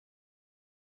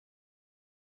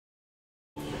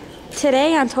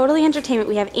Today on Totally Entertainment,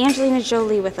 we have Angelina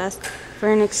Jolie with us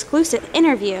for an exclusive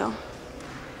interview.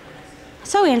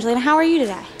 So, Angelina, how are you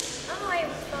today? Oh, I'm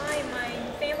fine. My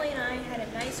family and I had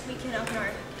a nice weekend up in our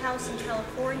house in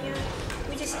California.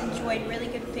 We just enjoyed really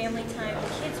good family time. The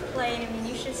kids played. I mean,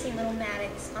 you should have seen little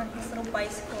Maddox on his little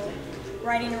bicycle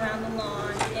riding around the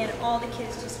lawn, and all the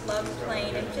kids just loved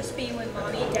playing and just being with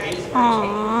Mommy and Daddy for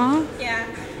a change. Yeah,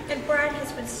 and Brad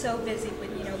has been so busy with,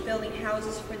 building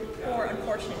houses for the poor,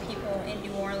 unfortunate people in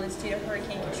New Orleans due to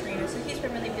Hurricane Katrina. So he's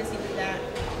been really busy with that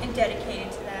and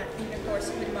dedicated to that, and of course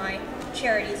with my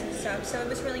charities and stuff. So it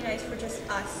was really nice for just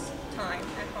us time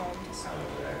at home, just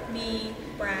me,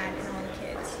 Brad, and all the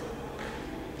kids.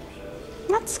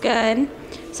 That's good.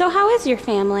 So how is your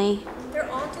family? They're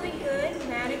all doing good.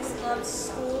 Maddox loves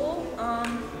school.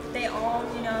 They all,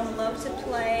 love to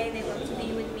play. They love to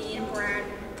be with me and Brad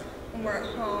when we're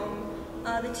at home.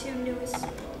 The two newest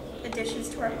additions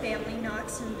to our family,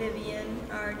 Knox and Vivian,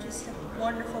 are just a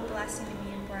wonderful blessing to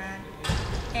me and Brad.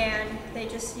 And they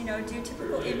just, do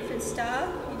typical infant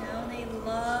stuff. They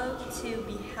love to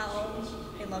be held.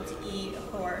 They love to eat,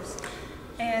 of course.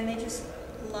 And they just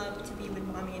love to be with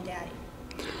Mommy and Daddy.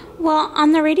 Well,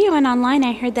 on the radio and online,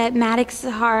 I heard that Maddox,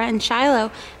 Zahara, and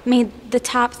Shiloh made the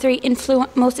top 3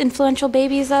 most influential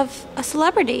babies of a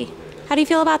celebrity. How do you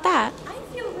feel about that? I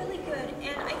feel really good,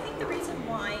 and I think the reason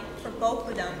why for both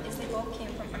of them is they both came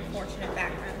from unfortunate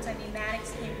backgrounds. I mean,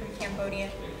 Maddox came from Cambodia,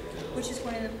 which is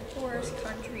one of the poorest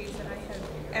countries that I have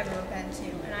ever been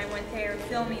to, and I went there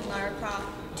filming Lara Croft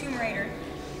Tomb Raider,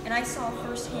 and I saw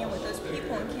firsthand what those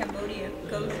people in Cambodia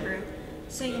go through.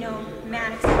 So,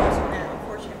 Maddox comes from that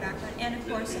unfortunate background. And, of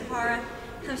course, Zahara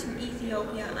comes from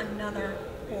Ethiopia, another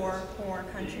poor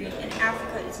country. And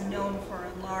Africa is known for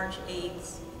a large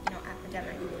AIDS,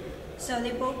 epidemic. So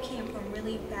they both came from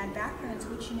really bad backgrounds,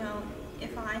 which,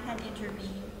 if I had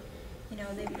intervened,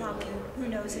 they probably, who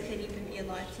knows if they'd even be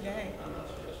alive today.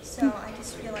 So I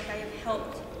just feel like I have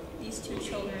helped these 2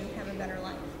 children have a better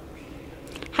life.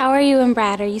 How are you and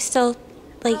Brad? Are you still,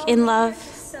 in love?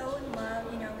 So in love.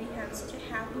 We have such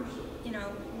a happy,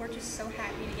 we're just so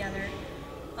happy together.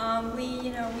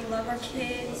 We love our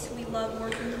kids. We love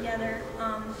working together.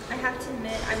 I have to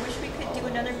admit, I wish we could do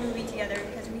another movie together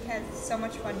because we had so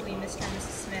much fun doing Mr. and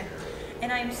Mrs. Smith.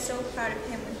 And I am so proud of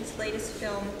him with his latest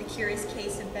film, The Curious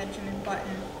Case of Benjamin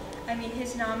Button. I mean,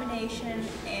 his nomination,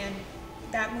 and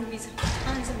that movie's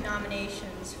tons of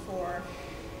nominations for,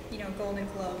 Golden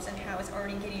Globes, and how it's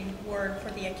already getting word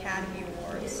for the Academy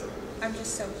Awards. I'm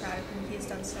just so proud of him. He's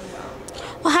done so well.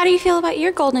 Well, how do you feel about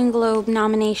your Golden Globe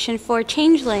nomination for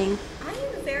Changeling? I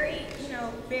am very,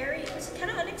 it was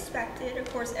kind of unexpected.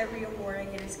 Of course, every award I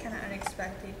get is kind of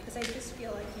unexpected because I just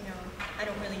feel like, I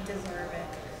don't really deserve it.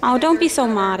 Oh, don't be so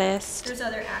modest. There's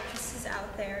other actresses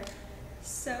out there.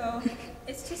 So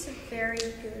it's just a very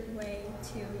good way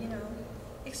to,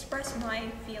 express my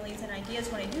feelings and ideas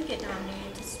when I do get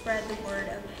nominated, to spread the word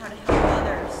of how to help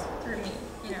others through me,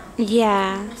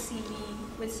 Yeah. People see me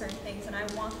with certain things, and I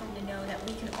want them to know that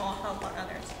we can all help out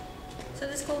others. So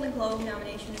this Golden Globe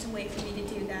nomination is a way for me to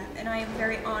do that, and I am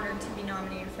very honored to be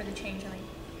nominated for the Changeling.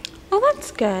 Oh,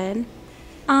 that's good.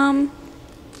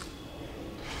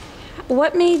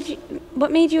 What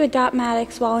made you adopt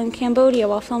Maddox while in Cambodia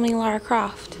while filming Lara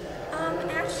Croft?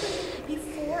 Actually,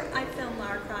 before I filmed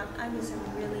Lara Croft, I was a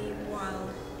really wild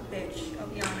bitch, I'll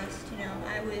be honest.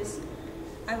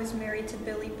 I was married to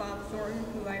Billy Bob Thornton,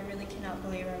 who I really cannot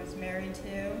believe I was married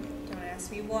to. Don't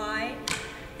ask me why.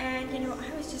 And,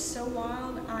 I was just so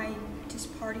wild. I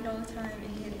just partied all the time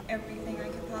and did everything I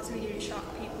could possibly do to shock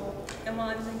people. And while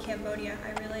I was in Cambodia,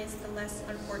 I realized the less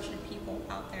unfortunate people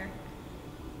out there.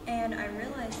 And I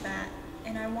realized that,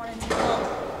 and I wanted to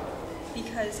help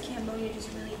because Cambodia just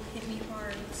really hit me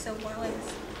hard. So while I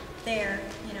was there,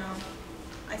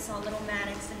 I saw little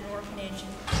Maddox in an orphanage,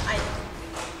 and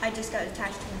I just got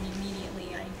attached to him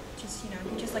immediately. I just, he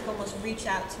just almost reached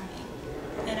out to me.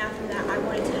 And after that, I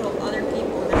wanted to help other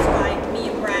people. That's why me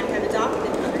and Brad have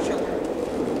adopted other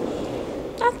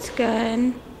children. That's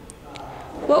good.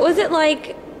 What was it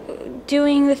like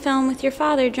doing the film with your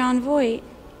father, John Voight?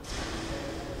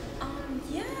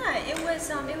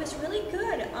 It was really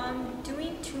good.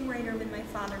 Doing Tomb Raider with my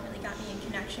father really got me in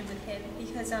connection with him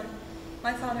because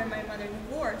my father and my mother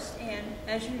divorced, and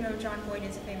as you know, John Voight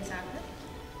is a famous actor.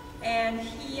 And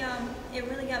it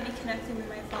really got me connected with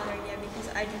my father again because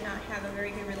I did not have a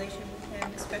very good relationship with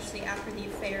him, especially after the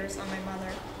affairs on my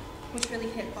mother, which really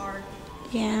hit hard.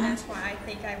 Yeah. And that's why I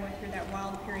think I went through that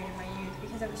wild period in my youth,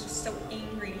 because I was just so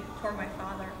angry toward my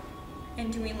father.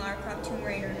 And doing Lara Croft Tomb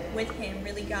Raider with him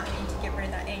really got me to get rid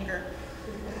of that anger.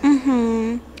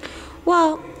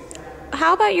 Well,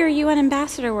 how about your UN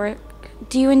ambassador work?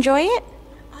 Do you enjoy it?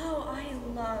 Oh, I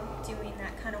love doing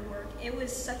that kind of work. It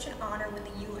was such an honor when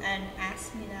the UN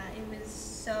asked me that. It was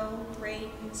so great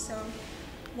and so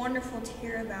wonderful to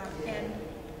hear about, and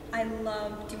I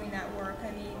love doing that work.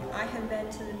 I mean, I have been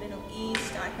to the Middle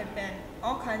East, I have been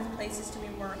all kinds of places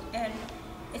doing work, and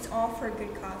it's all for a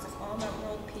good cause. It's all about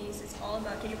world peace, it's all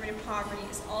about getting rid of poverty,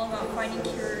 it's all about finding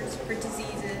cures for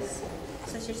diseases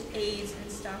such as AIDS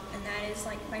and stuff, and that is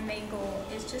like my main goal,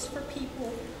 is just for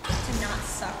people to not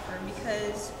suffer,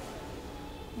 because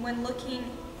when looking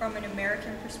from an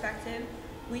American perspective,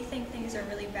 we think things are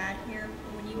really bad here,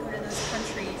 but when you go to those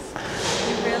countries,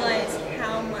 you realize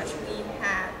how much we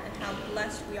have and how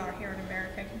blessed we are here in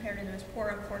America compared to those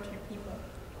poor, unfortunate people.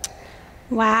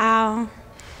 Wow.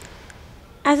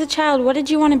 As a child, what did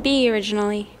you want to be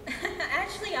originally?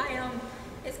 Actually,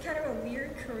 it's kind of a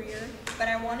weird career, but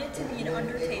I wanted to be an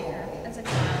undertaker as a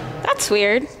child. That's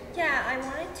weird. Yeah, I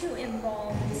wanted to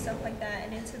embalm and stuff like that,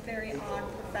 and it's a very odd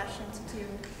profession to do.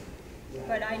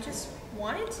 But I just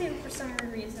wanted to for some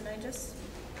reason.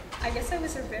 I guess I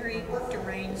was a very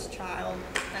deranged child.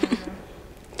 I don't know.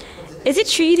 Is it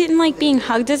true you didn't like being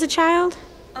hugged as a child?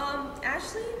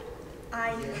 Actually,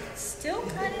 I still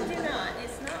kind of do not.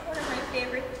 It's not one of my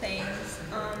favorite things.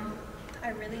 I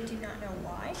really do not know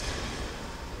why.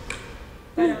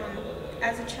 But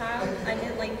as a child, I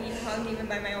didn't like being hugged even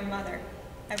by my own mother.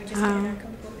 I would just get an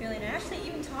uncomfortable feeling. And actually,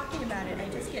 even talking about it, I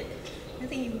just get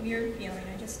really weird feeling.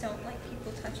 I just don't like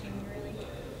people touching me, really.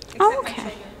 Except my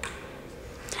children.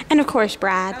 And of course,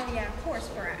 Brad. Oh yeah, of course,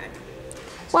 Brad.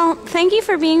 Well, thank you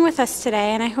for being with us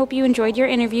today, and I hope you enjoyed your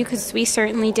interview, because we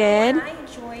certainly did. I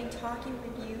enjoyed talking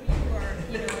with you. You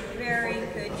are, a very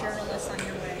good journalist on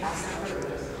your way.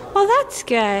 So. Well, that's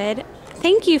good.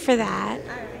 Thank you for that. All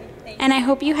right, thank you. And I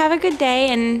hope you have a good day,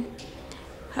 and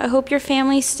I hope your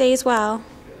family stays well.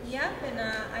 Yep, and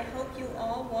I hope you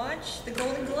all watch the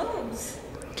Golden Globes.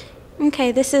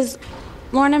 Okay, this is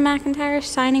Lorna McIntyre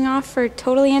signing off for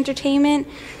Totally Entertainment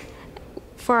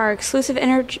for our exclusive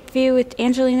interview with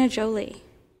Angelina Jolie.